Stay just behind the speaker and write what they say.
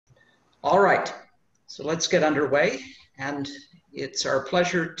All right, so let's get underway. And it's our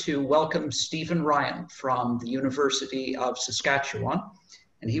pleasure to welcome Stephen Rayan from the University of Saskatchewan.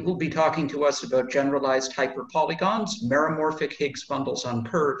 And he will be talking to us about generalized hyperpolygons, meromorphic Higgs bundles on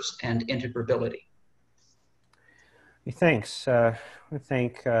curves, and integrability. Thanks. I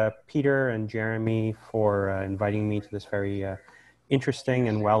thank Peter and Jeremy for inviting me to this very interesting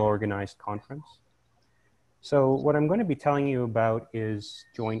and well-organized conference. So what I'm going to be telling you about is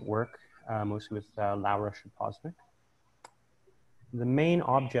joint work, mostly with Laura Schaposnik. The main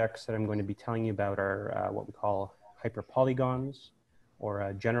objects that I'm going to be telling you about are what we call hyperpolygons,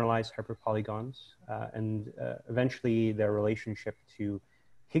 or generalized hyperpolygons, and eventually their relationship to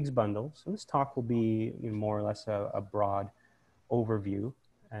Higgs bundles. And this talk will be more or less a broad overview.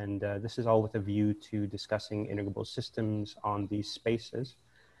 And this is all with a view to discussing integrable systems on these spaces.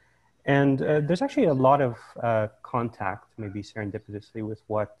 And there's actually a lot of contact, maybe serendipitously, with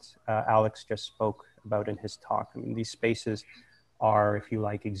what Alex just spoke about in his talk. I mean, these spaces are, if you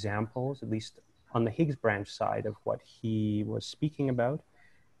like, examples, at least on the Higgs branch side, of what he was speaking about.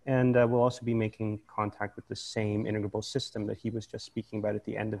 And we'll also be making contact with the same integrable system that he was just speaking about at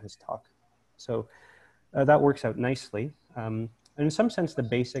the end of his talk. So that works out nicely. And in some sense, the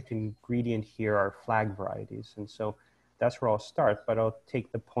basic ingredient here are flag varieties. And so that's where I'll start, but I'll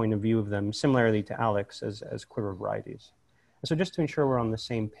take the point of view of them similarly to Alex as quiver varieties. And so just to ensure we're on the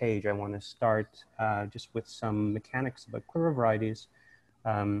same page, I want to start just with some mechanics about quiver varieties,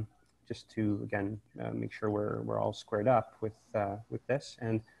 just to, again, make sure we're all squared up with this.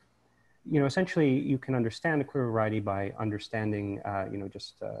 And, essentially you can understand a quiver variety by understanding,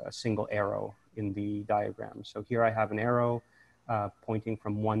 just a single arrow in the diagram. So here I have an arrow pointing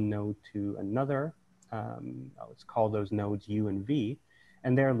from one node to another. Let's call those nodes U and V,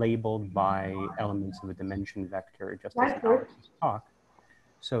 and they're labeled by elements of a dimension vector, just as Alex's talk.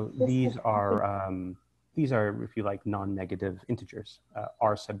 So these are, if you like, non-negative integers,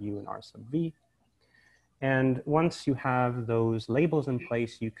 R sub U and R sub V. And once you have those labels in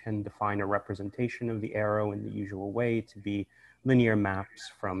place, you can define a representation of the arrow in the usual way to be linear maps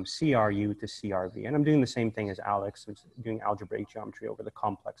from CRU to CRV. And I'm doing the same thing as Alex, who's doing algebraic geometry over the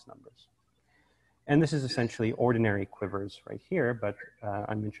complex numbers. And this is essentially ordinary quivers right here, but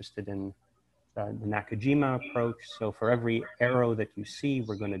I'm interested in the Nakajima approach. So for every arrow that you see,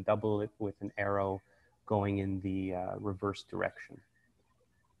 we're going to double it with an arrow going in the reverse direction.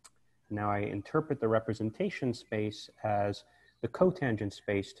 Now I interpret the representation space as the cotangent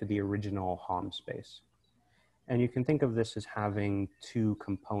space to the original Hom space. And you can think of this as having two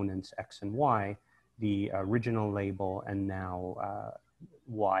components, X and Y, the original label, and now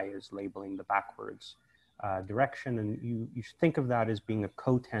Y is labeling the backwards direction. And you should think of that as being a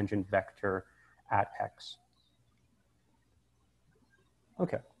cotangent vector at X.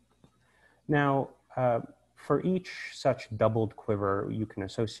 Okay. Now, for each such doubled quiver, you can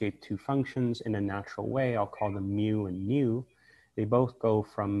associate two functions in a natural way. I'll call them mu and nu. They both go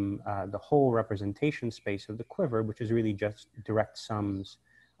from the whole representation space of the quiver, which is really just direct sums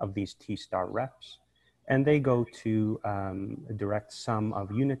of these T star reps. And they go to a direct sum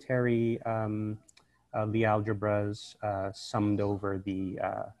of unitary Lie algebras summed over the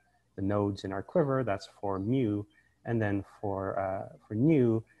nodes in our quiver. That's for mu. And then for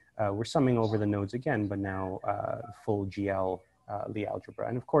nu, we're summing over the nodes again, but now full GL Lie algebra.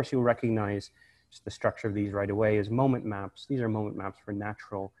 And of course, you'll recognize just the structure of these right away as moment maps. These are moment maps for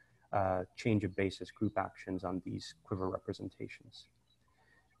natural change of basis group actions on these quiver representations.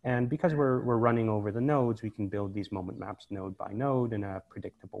 And because we're running over the nodes, we can build these moment maps node by node in a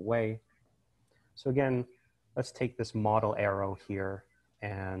predictable way. So again, let's take this model arrow here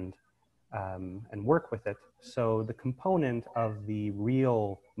and work with it. So the component of the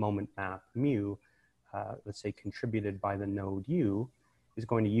real moment map mu, let's say contributed by the node U, is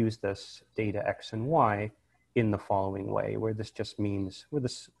going to use this data X and Y in the following way, where this just means, where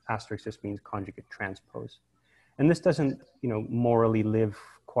this asterisk just means conjugate transpose. And this doesn't, morally live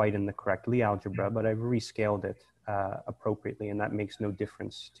quite in the correct Lie algebra, but I've rescaled it appropriately, and that makes no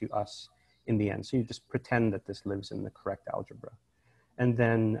difference to us in the end. So you just pretend that this lives in the correct algebra. And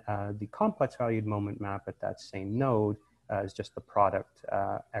then the complex valued moment map at that same node is just the product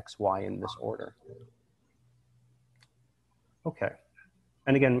X, Y in this order. Okay.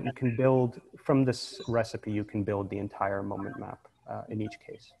 And again, you can build, from this recipe, you can build the entire moment map in each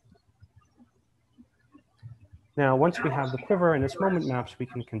case. Now, once we have the quiver and its moment maps, we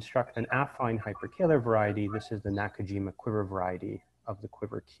can construct an affine hyperkähler variety. This is the Nakajima quiver variety of the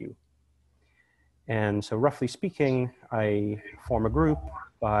quiver Q. And so roughly speaking, I form a group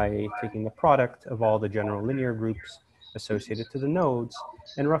by taking the product of all the general linear groups associated to the nodes.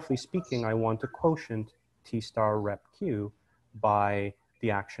 And roughly speaking, I want to quotient T star rep Q by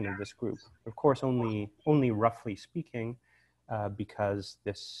the action of this group. Of course, only roughly speaking, because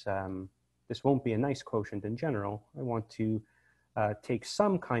this won't be a nice quotient in general. I want to take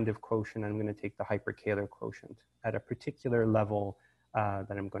some kind of quotient. I'm going to take the hyperkähler quotient at a particular level that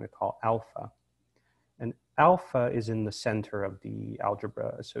I'm going to call alpha. And alpha is in the center of the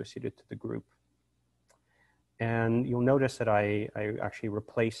algebra associated to the group. And you'll notice that I actually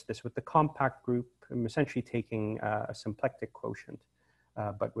replaced this with the compact group. I'm essentially taking a symplectic quotient,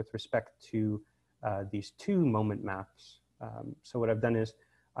 but with respect to these two moment maps. So what I've done is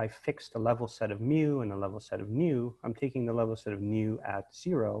I fixed a level set of mu and a level set of nu. I'm taking the level set of nu at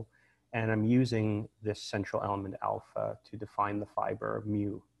 0, and I'm using this central element alpha to define the fiber of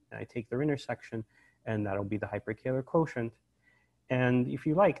mu. And I take their intersection, and that'll be the hyperkähler quotient. And if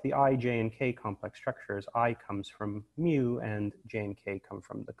you like, the I, j, and k complex structures, I comes from mu, and j and k come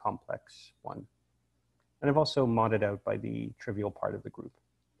from the complex one. And I've also modded out by the trivial part of the group.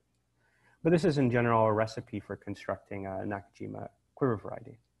 But this is in general a recipe for constructing a Nakajima quiver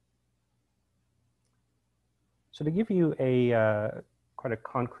variety. So to give you a quite a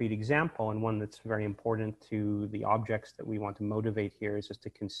concrete example, and one that's very important to the objects that we want to motivate here, is just to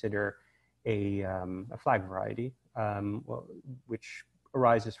consider a flag variety, which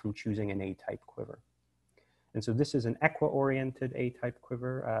arises from choosing an A-type quiver. And so this is an equa-oriented A-type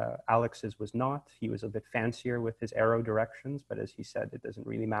quiver. Alex's was not. He was a bit fancier with his arrow directions, but as he said, it doesn't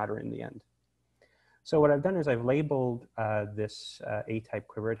really matter in the end. So what I've done is I've labeled this A-type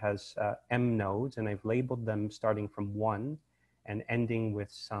quiver. It has m nodes, and I've labeled them starting from 1 and ending with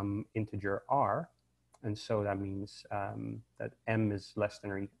some integer r. And so that means that m is less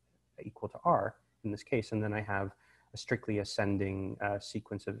than or equal to r in this case. And then I have a strictly ascending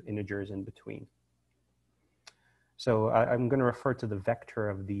sequence of integers in between. So I'm going to refer to the vector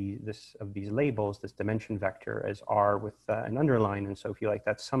of these labels, this dimension vector, as r with an underline. And so if you like,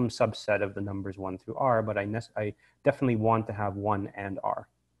 that's some subset of the numbers 1 through r, but I definitely want to have 1 and r.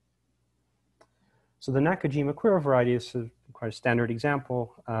 So the Nakajima quiver variety is quite a standard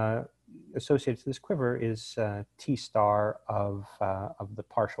example. Associated to this quiver is T star of the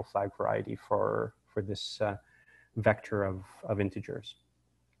partial flag variety for this vector of integers.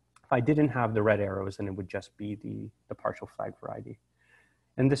 If I didn't have the red arrows, then it would just be the partial flag variety.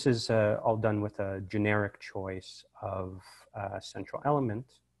 And this is all done with a generic choice of central element.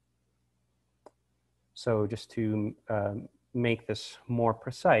 So just to make this more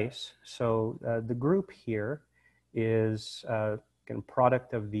precise, so the group here is a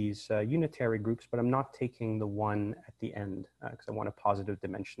product of these unitary groups, but I'm not taking the one at the end because I want a positive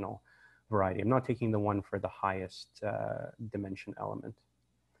dimensional variety. I'm not taking the one for the highest dimension element.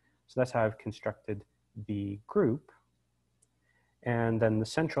 So that's how I've constructed the group. And then the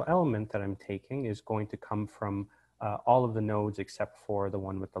central element that I'm taking is going to come from all of the nodes except for the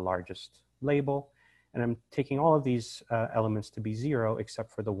one with the largest label. And I'm taking all of these elements to be 0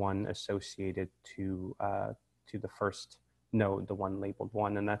 except for the one associated to the first node, the one labeled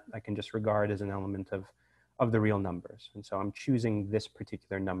 1. And that I can just regard as an element of the real numbers. And so I'm choosing this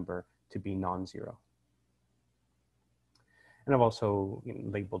particular number to be non-zero. And I've also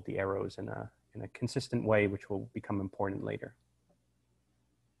labeled the arrows in a consistent way, which will become important later.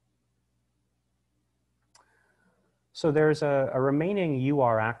 So there's a remaining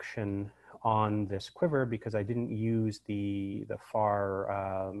UR action on this quiver because I didn't use the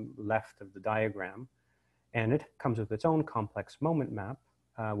far left of the diagram. And it comes with its own complex moment map,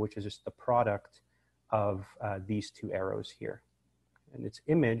 which is just the product of these two arrows here. And its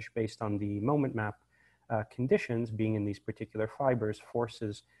image based on the moment map conditions being in these particular fibers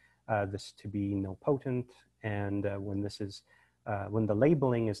forces this to be nilpotent. And when the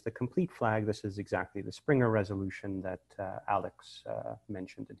labeling is the complete flag, this is exactly the Springer resolution that Alex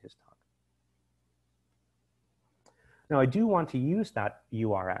mentioned in his talk. Now, I do want to use that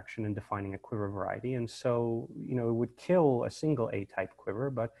UR action in defining a quiver variety. And so, it would kill a single A-type quiver,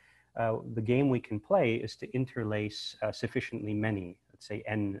 but the game we can play is to interlace sufficiently many, let's say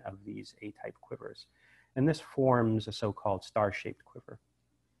n of these A-type quivers. And this forms a so-called star-shaped quiver.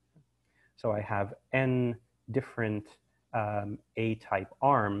 So I have n different A-type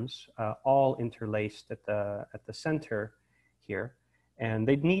arms, all interlaced at the center here. And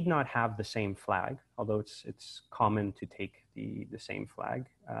they need not have the same flag, although it's common to take the same flag,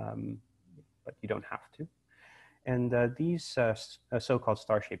 but you don't have to. And these so-called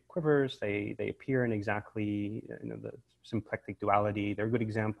star-shaped quivers, they appear in exactly the symplectic duality. They're a good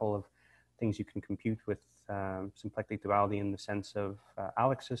example of things you can compute with symplectic duality in the sense of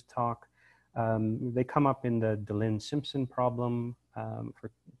Alex's talk. They come up in the Deligne-Simpson problem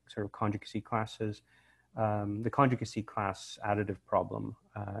for sort of conjugacy classes, the conjugacy class additive problem.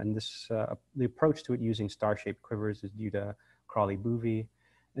 And this, the approach to it using star-shaped quivers is due to Crawley-Boovy.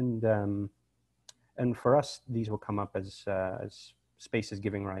 And for us, these will come up as spaces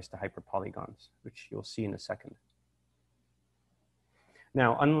giving rise to hyperpolygons, which you'll see in a second.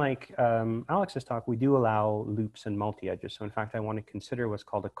 Now, unlike Alex's talk, we do allow loops and multi-edges. So in fact, I want to consider what's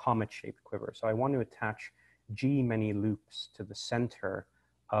called a comet-shaped quiver. So I want to attach G many loops to the center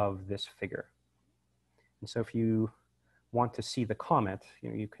of this figure. And so if you want to see the comet,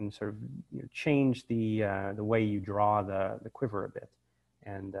 you can sort of change the way you draw the quiver a bit.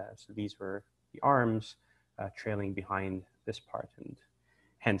 And so these were the arms trailing behind this part, and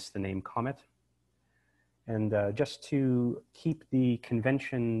hence the name comet. And just to keep the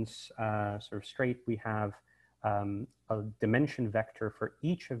conventions sort of straight, we have a dimension vector for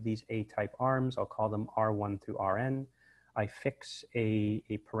each of these A-type arms. I'll call them R1 through Rn. I fix a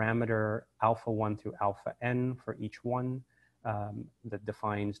parameter alpha 1 through alpha n for each one that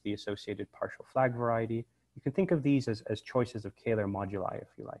defines the associated partial flag variety. You can think of these as choices of Kähler moduli, if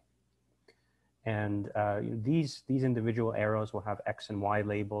you like. And these individual arrows will have X and Y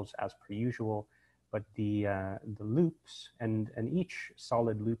labels as per usual, but the loops and each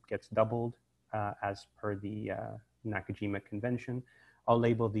solid loop gets doubled as per the Nakajima convention. I'll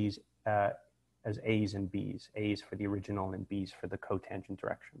label these as A's and B's, A's for the original and B's for the cotangent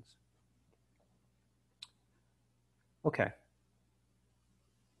directions. Okay.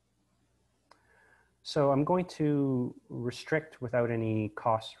 So I'm going to restrict without any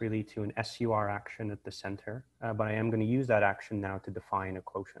cost really to an SUR action at the center, but I am going to use that action now to define a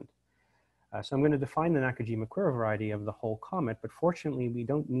quotient. So I'm going to define the Nakajima quiver variety of the whole comet, but fortunately we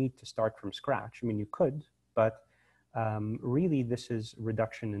don't need to start from scratch. I mean, you could, but really this is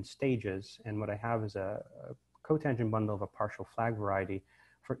reduction in stages. And what I have is a cotangent bundle of a partial flag variety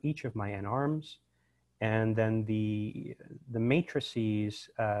for each of my n arms. And then the matrices,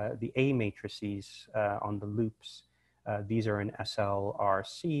 the A matrices on the loops, these are in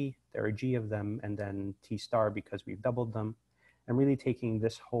SLRC, there are G of them, and then T star because we've doubled them. I'm really taking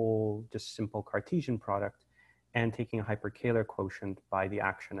this whole just simple Cartesian product and taking a hyperkähler quotient by the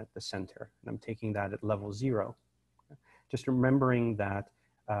action at the center. And I'm taking that at level 0. Just remembering that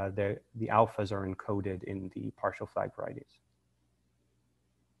the alphas are encoded in the partial flag varieties.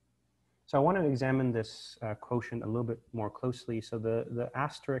 So I want to examine this quotient a little bit more closely. So the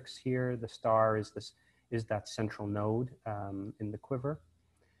asterisk here, the star is that central node in the quiver.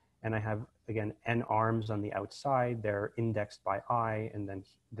 And I have, again, n arms on the outside. They're indexed by I, and then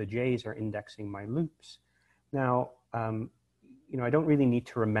the J's are indexing my loops. Now, I don't really need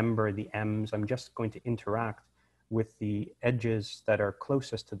to remember the M's. I'm just going to interact with the edges that are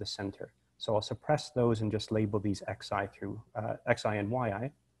closest to the center. So I'll suppress those and just label these xi through xi and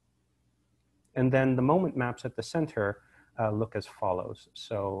yi. And then the moment maps at the center look as follows.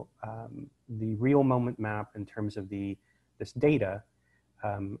 So the real moment map in terms of this data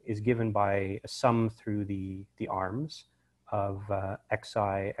is given by a sum through the arms of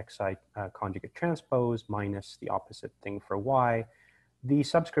xi conjugate transpose minus the opposite thing for y. The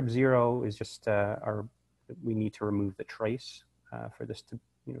subscript 0 is just we need to remove the trace for this to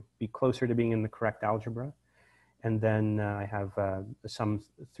be closer to being in the correct algebra. And then I have the sum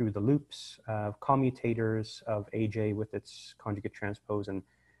through the loops of commutators of AJ with its conjugate transpose, and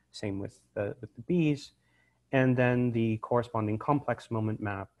same with the B's. And then the corresponding complex moment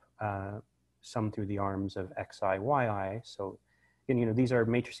map sum through the arms of xi, yi. So again, these are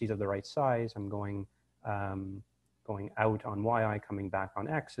matrices of the right size. I'm going out on yi, coming back on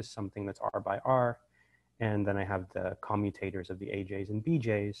x is something that's r by r. And then I have the commutators of the AJs and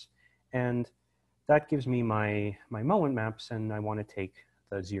BJs. And that gives me my moment maps, and I want to take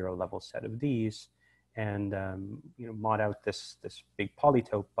the 0 level set of these and mod out this big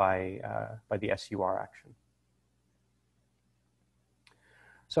polytope by the SUR action.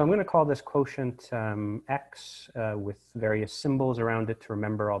 So I'm going to call this quotient x with various symbols around it to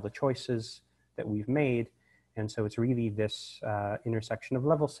remember all the choices that we've made. And so it's really this intersection of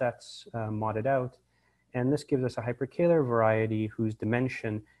level sets modded out. And this gives us a hyperkähler variety whose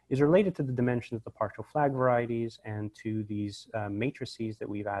dimension is related to the dimension of the partial flag varieties and to these matrices that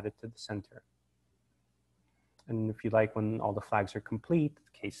we've added to the center. And if you like, when all the flags are complete,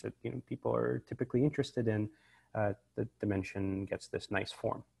 the case that people are typically interested in, the dimension gets this nice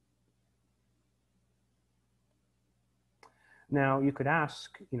form. Now you could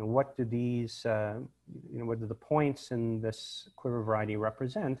ask, what do these, what do the points in this quiver variety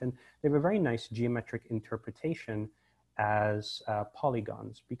represent? And they have a very nice geometric interpretation as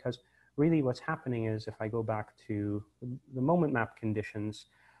polygons, because really what's happening is, if I go back to the moment map conditions,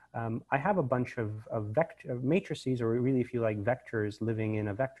 I have a bunch of matrices, or really, if you like, vectors living in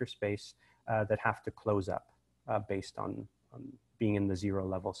a vector space that have to close up based on being in the 0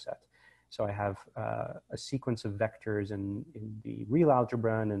 level set. So I have a sequence of vectors in the real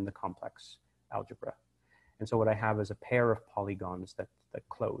algebra and in the complex algebra. And so what I have is a pair of polygons that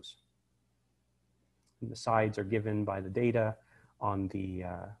close. And the sides are given by the data on the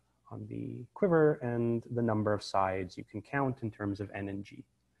quiver, and the number of sides you can count in terms of n and g.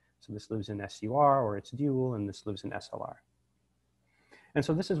 So this lives in SUR, or its dual, and this lives in SLR. And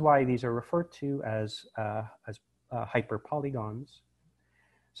so this is why these are referred to as hyperpolygons.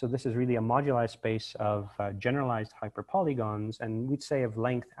 So this is really a moduli space of generalized hyperpolygons, and we'd say of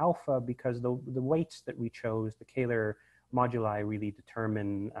length alpha because the weights that we chose, the Kähler moduli, really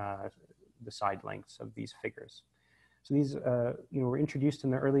determine the side lengths of these figures. So these were introduced in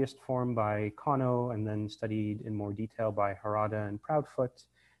their earliest form by Kano, and then studied in more detail by Harada and Proudfoot,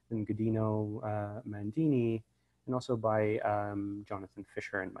 and Godino, Mandini, and also by Jonathan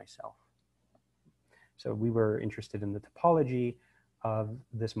Fisher and myself. So we were interested in the topology of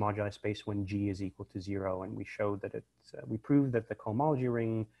this moduli space when G is equal to 0, and we showed that we proved that the cohomology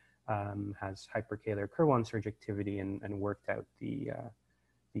ring has hyperkähler Kirwan surjectivity, and worked out the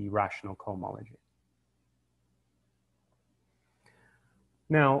rational cohomology.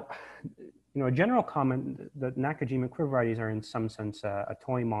 Now, a general comment that Nakajima quiver varieties are in some sense a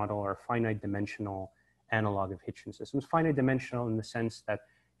toy model or finite dimensional analog of Hitchin systems. Finite dimensional in the sense that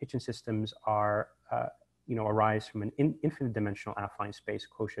Hitchin systems are, arise from an infinite dimensional affine space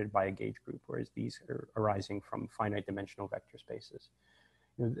quotiented by a gauge group, whereas these are arising from finite dimensional vector spaces.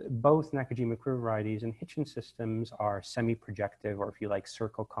 Both Nakajima quiver varieties and Hitchin systems are semi-projective, or if you like,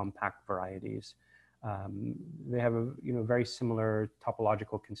 circle compact varieties. They have very similar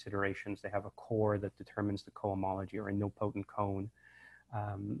topological considerations. They have a core that determines the cohomology, or a nilpotent cone.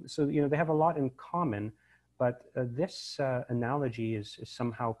 So they have a lot in common, but this analogy is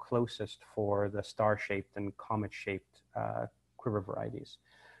somehow closest for the star-shaped and comet-shaped quiver varieties.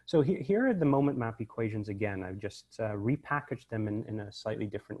 So here are the moment map equations again. I've just repackaged them in a slightly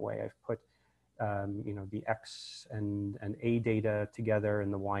different way. I've put the X and A data together,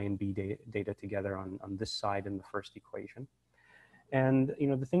 and the Y and B data together on this side in the first equation. And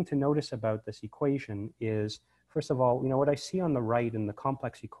the thing to notice about this equation is, first of all, what I see on the right in the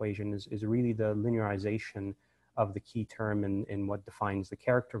complex equation is really the linearization of the key term in what defines the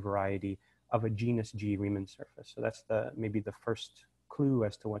character variety of a genus G Riemann surface. So that's maybe the first clue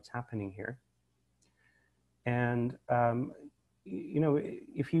as to what's happening here. And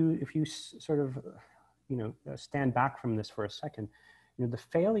if you sort of stand back from this for a second, the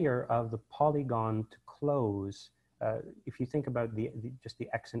failure of the polygon to close, if you think about just the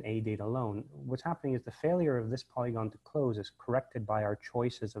X and A data alone, what's happening is the failure of this polygon to close is corrected by our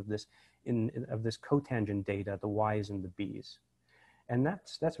choices of this cotangent data, the Y's and the B's. And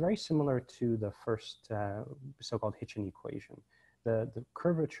that's very similar to the first so-called Hitchin equation. The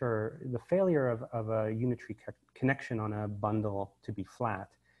curvature, the failure of a unitary connection on a bundle to be flat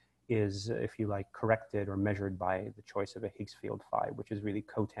is, if you like, corrected or measured by the choice of a Higgs field phi, which is really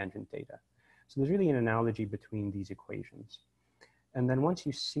cotangent data. So there's really an analogy between these equations. And then once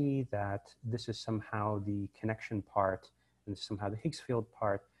you see that this is somehow the connection part and somehow the Higgs field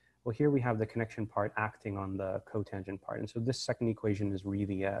part, well, here we have the connection part acting on the cotangent part. And so this second equation is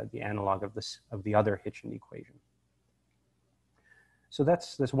really the analog of the other Hitchin equation. So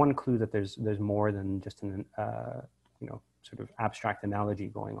that's one clue that there's more than just an sort of abstract analogy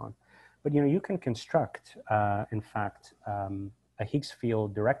going on. But you can construct, in fact, a Higgs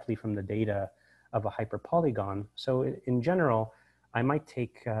field directly from the data of a hyperpolygon. So in general, I might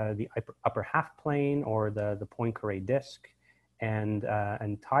take the upper half plane or the Poincare disk and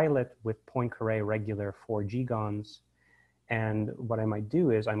tile it with Poincare regular 4 gigons. And what I might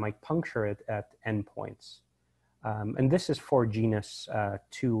do is I might puncture it at endpoints. And this is for genus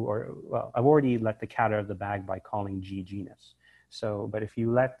 2, or, well, I've already let the cat out of the bag by calling G genus. So, but if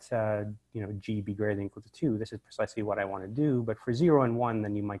you let, G be greater than or equal to 2, this is precisely what I want to do. But for 0 and 1,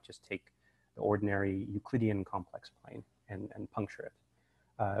 then you might just take the ordinary Euclidean complex plane and puncture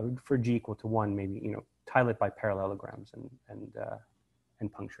it. For G equal to 1, maybe, tile it by parallelograms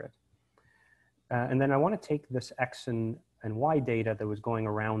and puncture it. And then I want to take this X and Y data that was going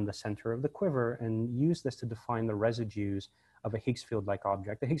around the center of the quiver and use this to define the residues of a Higgs field-like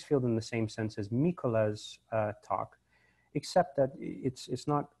object. The Higgs field in the same sense as Mikola's talk, except that it's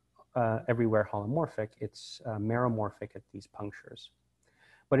not everywhere holomorphic, it's meromorphic at these punctures.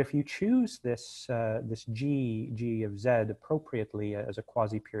 But if you choose this, this g of z appropriately as a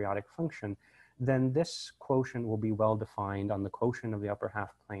quasi-periodic function, then this quotient will be well defined on the quotient of the upper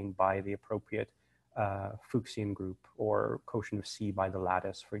half plane by the appropriate Fuchsian group, or quotient of C by the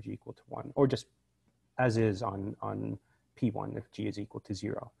lattice for g equal to 1, or just as is on P1 if g is equal to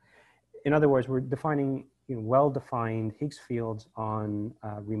 0. In other words, we're defining well-defined Higgs fields on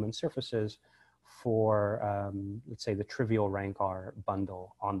Riemann surfaces for, let's say, the trivial rank R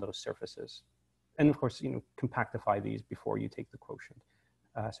bundle on those surfaces. And of course, compactify these before you take the quotient.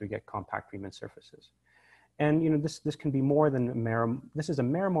 So we get compact Riemann surfaces. And this can be more than this is a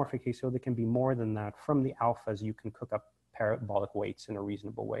meromorphic case, so there can be more than that. From the alphas, you can cook up parabolic weights in a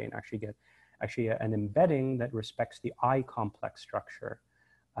reasonable way and actually get an embedding that respects the I complex structure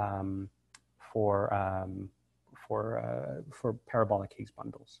for parabolic Higgs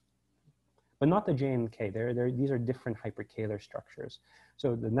bundles, but not the J and K. These are different hyperkähler structures.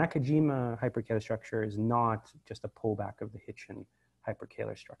 So the Nakajima hyperkähler structure is not just a pullback of the Hitchin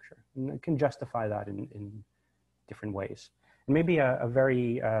hyperkähler structure. And I can justify that in different ways. And maybe a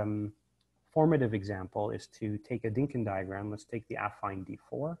very formative example is to take a Dynkin diagram. Let's take the affine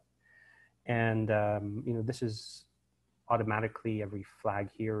D4. And this is automatically, every flag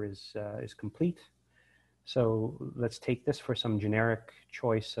here is complete. So let's take this for some generic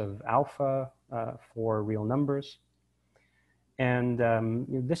choice of alpha for real numbers. And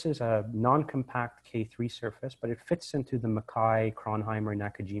this is a non-compact K3 surface, but it fits into the Mackay, Kronheimer,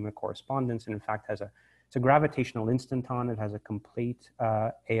 Nakajima correspondence, and in fact it's a gravitational instanton. It has a complete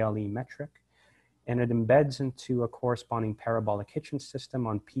ALE metric, and it embeds into a corresponding parabolic Hitchin system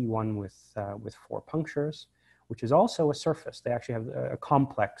on P1 with 4 punctures, which is also a surface. They actually have a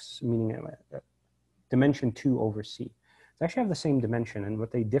complex, meaning dimension 2 over C. They actually have the same dimension, and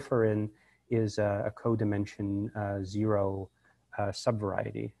what they differ in is a codimension 0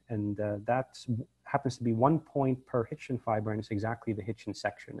 subvariety, and that happens to be 1 point per Hitchin fiber, and it's exactly the Hitchin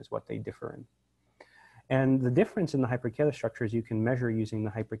section is what they differ in. And the difference in the hyperkähler structures you can measure using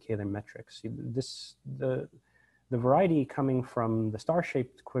the hyperkähler metrics. The variety coming from the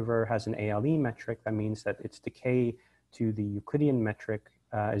star-shaped quiver has an ALE metric. That means that its decay to the Euclidean metric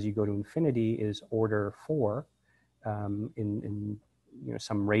as you go to infinity is order 4 in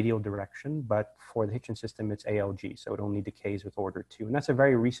some radial direction, but for the Hitchin system, it's ALG, so it only decays with order 2. And that's a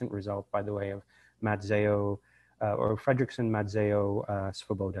very recent result, by the way, of Mazzeo, or Fredrickson, Mazzeo,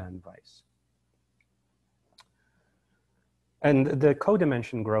 Svoboda, and Weiss. And the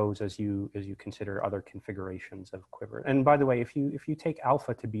codimension grows as you consider other configurations of quiver. And by the way, if you take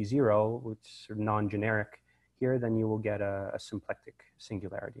alpha to be 0, which is sort of non-generic here, then you will get a symplectic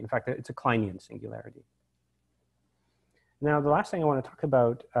singularity. In fact, it's a Kleinian singularity. Now, the last thing I want to talk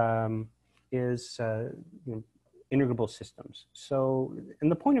about is integrable systems. So,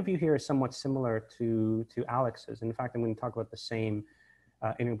 and the point of view here is somewhat similar to Alex's. In fact, I'm going to talk about the same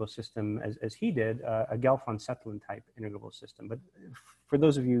integrable system as he did, a Gelfand-Tsetlin-type integrable system. But for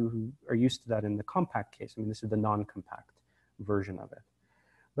those of you who are used to that in the compact case, I mean, this is the non-compact version of it.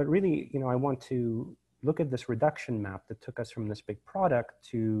 But really, I want to look at this reduction map that took us from this big product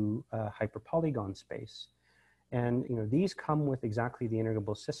to hyperpolygon space. And these come with exactly the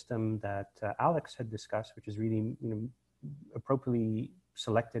integrable system that Alex had discussed, which is really appropriately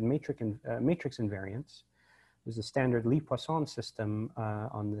selected matrix invariants. There's a standard Lie-Poisson system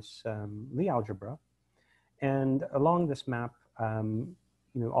on this Lie algebra, and along this map,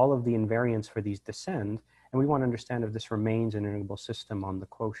 all of the invariants for these descend, and we want to understand if this remains an integrable system on the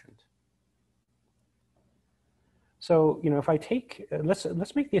quotient. So, if I take,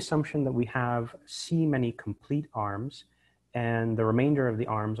 let's make the assumption that we have C many complete arms, and the remainder of the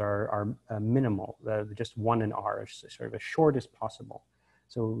arms are minimal, just 1 in R, sort of as short as possible.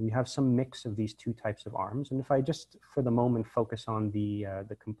 So we have some mix of these 2 types of arms. And if I just, for the moment, focus on the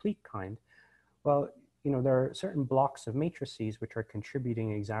complete kind, well, there are certain blocks of matrices which are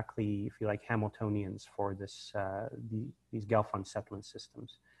contributing exactly, if you like, Hamiltonians for this, these Gelfand-Tsetlin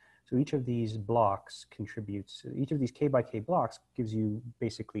systems. So each of these blocks contributes, each of these K by K blocks gives you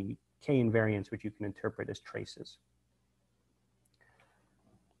basically K invariants, which you can interpret as traces.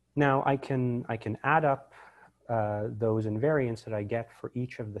 Now I can add up those invariants that I get for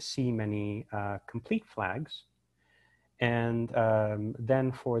each of the C many complete flags. And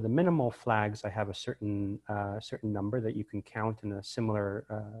then for the minimal flags, I have a certain number that you can count in a similar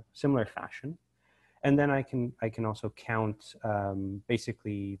fashion. And then I can also count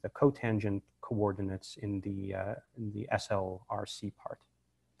basically the cotangent coordinates in the SLRC part.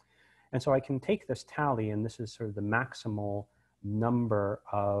 And so I can take this tally, and this is sort of the maximal number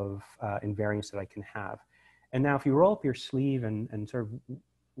of invariants that I can have. And now if you roll up your sleeve and sort of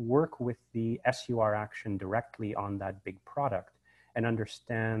work with the SUR action directly on that big product and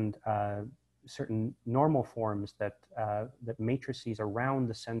understand certain normal forms that, that matrices around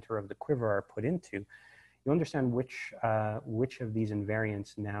the center of the quiver are put into, you understand which of these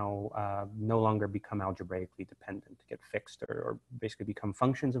invariants now no longer become algebraically dependent, get fixed, or basically become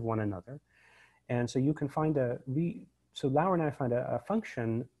functions of one another. And so you can find so Laura and I find a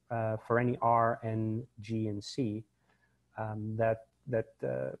function for any R, N, G, and C that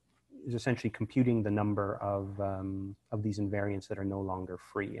is essentially computing the number of these invariants that are no longer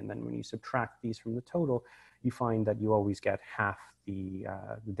free. And then when you subtract these from the total, you find that you always get half the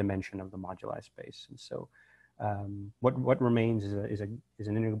dimension of the moduli space. And so what remains is an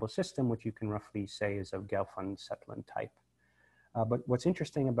integrable system, which you can roughly say is of Gelfand-Tsetlin-type. But what's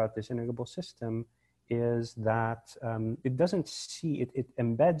interesting about this integrable system is that it doesn't see, it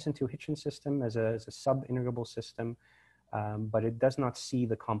embeds into a Hitchin system as a sub-integrable system, but it does not see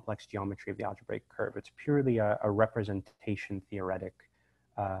the complex geometry of the algebraic curve. It's purely a representation theoretic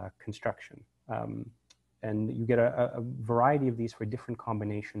construction. And you get a variety of these for different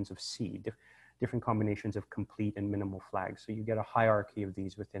combinations of C, different combinations of complete and minimal flags. So you get a hierarchy of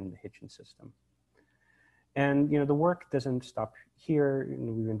these within the Hitchin system. And the work doesn't stop here.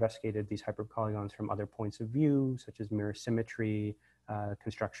 We've investigated these hyperpolygons from other points of view, such as mirror symmetry,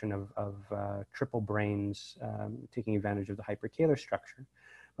 construction of triple branes, taking advantage of the hyperkähler structure.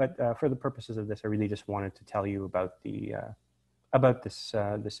 But for the purposes of this, I really just wanted to tell you about this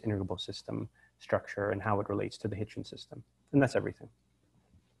integrable system structure and how it relates to the Hitchin system. And that's everything.